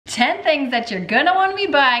10 things that you're gonna wanna be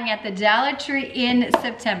buying at the Dollar Tree in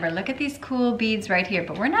September. Look at these cool beads right here,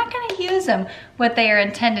 but we're not gonna use them what they are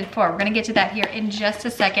intended for. We're gonna get to that here in just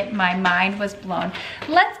a second. My mind was blown.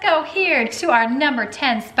 Let's go here to our number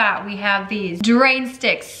 10 spot. We have these drain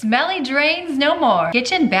sticks. Smelly drains no more.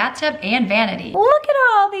 Kitchen, bathtub, and vanity. Look at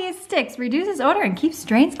all these sticks. Reduces odor and keeps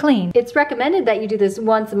drains clean. It's recommended that you do this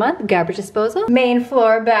once a month. Garbage disposal. Main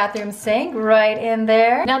floor bathroom sink right in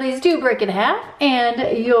there. Now these do break in half,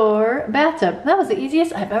 and your bathtub. That was the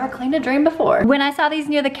easiest I've ever cleaned a drain before. When I saw these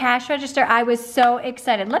near the cash register, I was so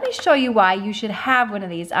excited. Let me show you why you should have one of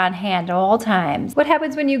these on hand at all times. What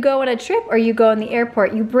happens when you go on a trip or you go in the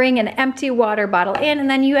airport? You bring an empty water bottle in, and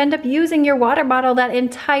then you end up using your water bottle that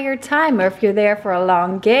entire time. Or if you're there for a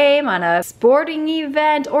long game, on a sporting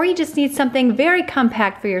event, or you just need something very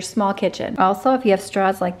compact for your small kitchen. Also, if you have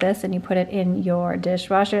straws like this and you put it in your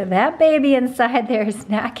dishwasher, that baby inside there is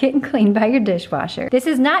not getting cleaned by your dishwasher. This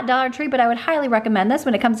is not Dollar Tree, but I would highly recommend this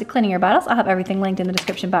when it comes to cleaning your bottles. I'll have everything linked in the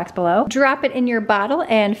description box below. Drop it in your bottle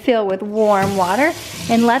and fill with warm water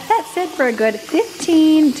and let that sit for a good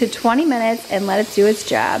 15 to 20 minutes and let it do its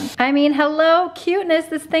job. I mean, hello, cuteness.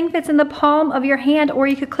 This thing fits in the palm of your hand, or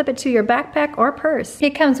you could clip it to your backpack or purse.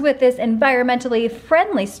 It comes with this environmentally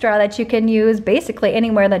friendly straw that you can use basically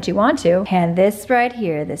anywhere that you want to. And this right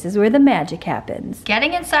here, this is where the magic happens.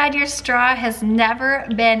 Getting inside your straw has never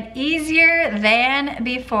been easier than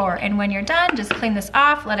before. And when you're done, just clean this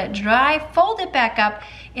off, let it dry, fold it back up,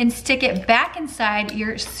 and stick it back inside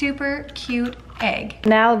your super cute egg.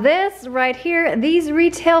 Now this right here, these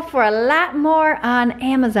retail for a lot more on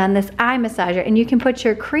Amazon, this eye massager, and you can put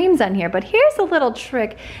your creams on here. But here's a little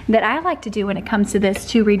trick that I like to do when it comes to this,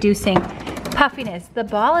 to reducing puffiness. The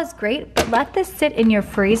ball is great, but let this sit in your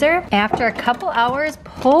freezer. After a couple hours,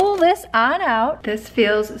 pull this on out. This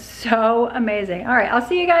feels so amazing. All right, I'll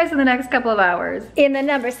see you guys in the next couple of hours. In the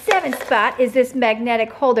number 7 spot is this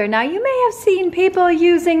magnetic holder. Now you may have seen people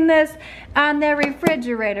using this on their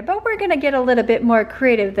refrigerator, but we're gonna get a little bit more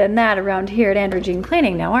creative than that around here at Andrea Jean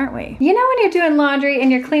Cleaning now, aren't we? You know when you're doing laundry and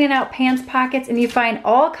you're cleaning out pants pockets and you find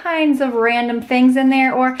all kinds of random things in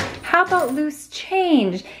there? Or how about loose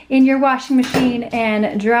change in your washing machine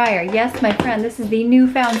and dryer? Yes, my friend, this is the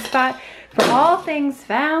newfound spot for all things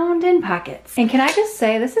found in pockets. And can I just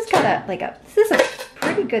say, this has got this is a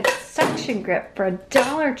pretty good suction grip for a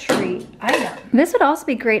Dollar Tree item. This would also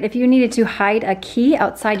be great if you needed to hide a key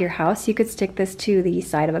outside your house. You could stick this to the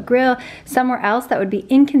side of a grill, somewhere else that would be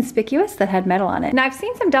inconspicuous that had metal on it. Now I've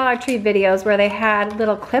seen some Dollar Tree videos where they had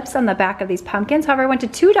little clips on the back of these pumpkins. However, I went to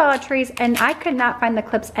 2 Dollar Trees and I could not find the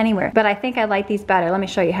clips anywhere, but I think I like these better. Let me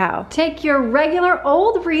show you how. Take your regular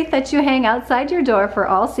old wreath that you hang outside your door for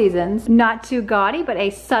all seasons. Not too gaudy, but a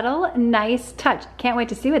subtle, nice touch. Can't wait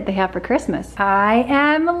to see what they have for Christmas. I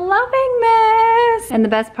am loving this. And the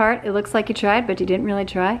best part, it looks like you tried, but you didn't really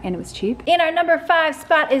try, and it was cheap. In our number 5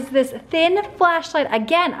 spot is this thin flashlight.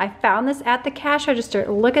 Again, I found this at the cash register.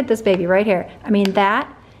 Look at this baby right here. I mean,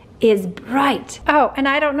 that is bright. Oh, and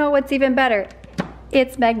I don't know what's even better.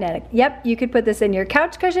 It's magnetic. Yep, you could put this in your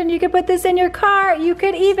couch cushion, you could put this in your car, you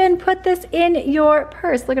could even put this in your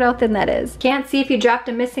purse. Look at how thin that is. Can't see if you dropped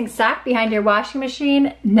a missing sock behind your washing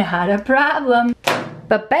machine? Not a problem.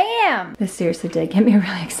 But bam! This seriously did get me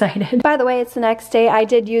really excited. By the way, it's the next day. I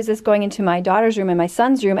did use this going into my daughter's room and my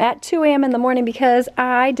son's room at 2 a.m. in the morning because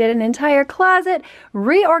I did an entire closet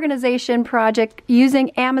reorganization project using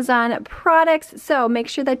Amazon products. So make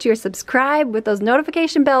sure that you're subscribed with those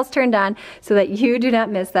notification bells turned on so that you do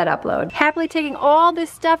not miss that upload. Happily taking all this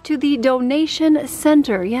stuff to the donation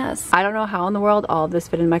center. Yes. I don't know how in the world all of this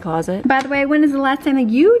fit in my closet. By the way, when is the last time that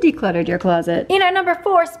you decluttered your closet? In our number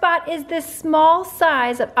 4 spot is this small size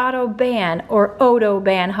of Auto Ban or Odo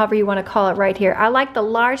Ban, however you want to call it right here. I like the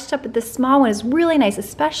large stuff, but the small one is really nice,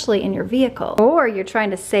 especially in your vehicle. Or you're trying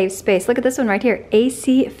to save space. Look at this one right here.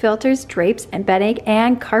 AC, filters, drapes, and bedding,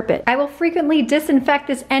 and carpet. I will frequently disinfect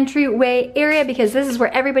this entryway area because this is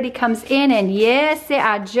where everybody comes in, and yes, there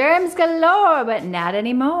are germs galore, but not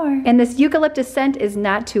anymore. And this eucalyptus scent is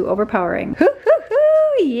not too overpowering. Hoo hoo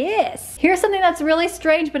hoo, yes. Here's something that's really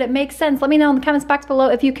strange, but it makes sense. Let me know in the comments box below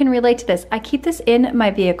if you can relate to this. I keep this in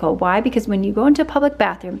my vehicle. Why? Because when you go into a public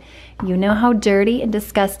bathroom, you know how dirty and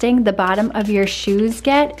disgusting the bottom of your shoes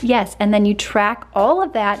get? Yes, and then you track all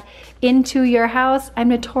of that into your house. I'm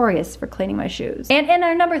notorious for cleaning my shoes. And in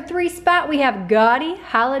our number 3 spot, we have gaudy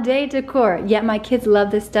holiday decor. Yet my kids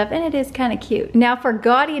love this stuff, and it is kind of cute. Now for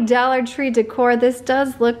gaudy Dollar Tree decor, this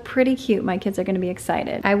does look pretty cute. My kids are gonna be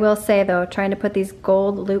excited. I will say though, trying to put these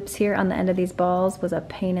gold loops here on the end of these balls was a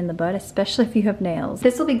pain in the butt, especially if you have nails.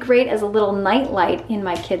 This will be great as a little night light in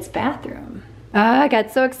my kids' bathroom. I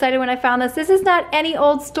got so excited when I found this. This is not any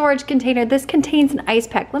old storage container. This contains an ice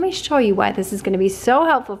pack. Let me show you why this is going to be so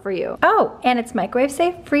helpful for you. Oh, and it's microwave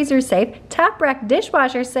safe, freezer safe, top rack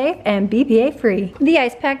dishwasher safe, and BPA free. The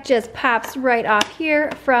ice pack just pops right off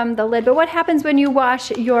here from the lid. But what happens when you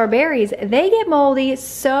wash your berries? They get moldy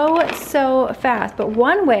so fast. But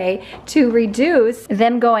one way to reduce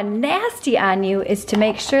them going nasty on you is to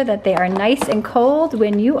make sure that they are nice and cold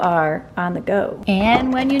when you are on the go.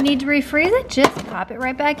 And when you need to refreeze it, just pop it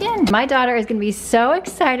right back in. My daughter is gonna be so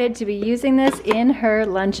excited to be using this in her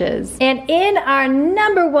lunches. And in our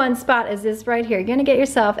 #1 spot is this right here. You're gonna get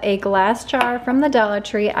yourself a glass jar from the Dollar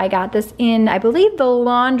Tree. I got this in, I believe, the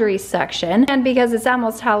laundry section. And because it's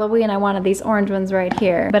almost Halloween, I wanted these orange ones right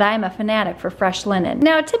here. But I'm a fanatic for fresh linen.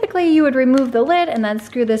 Now, typically you would remove the lid and then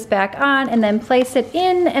screw this back on and then place it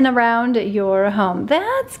in and around your home.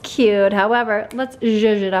 That's cute. However, let's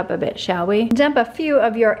zhuzh it up a bit, shall we? Dump a few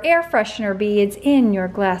of your air freshener beads in your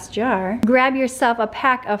glass jar. Grab yourself a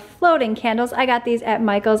pack of floating candles. I got these at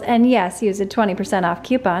Michael's, and yes, use a 20% off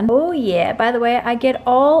coupon. Oh yeah, by the way, I get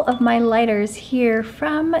all of my lighters here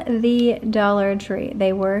from the Dollar Tree.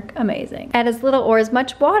 They work amazing. Add as little or as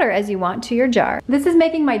much water as you want to your jar. This is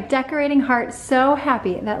making my decorating heart so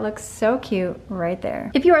happy. That looks so cute right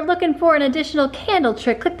there. If you are looking for an additional candle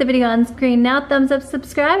trick, click the video on screen now, thumbs up,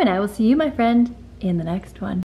 subscribe, and I will see you, my friend, in the next one.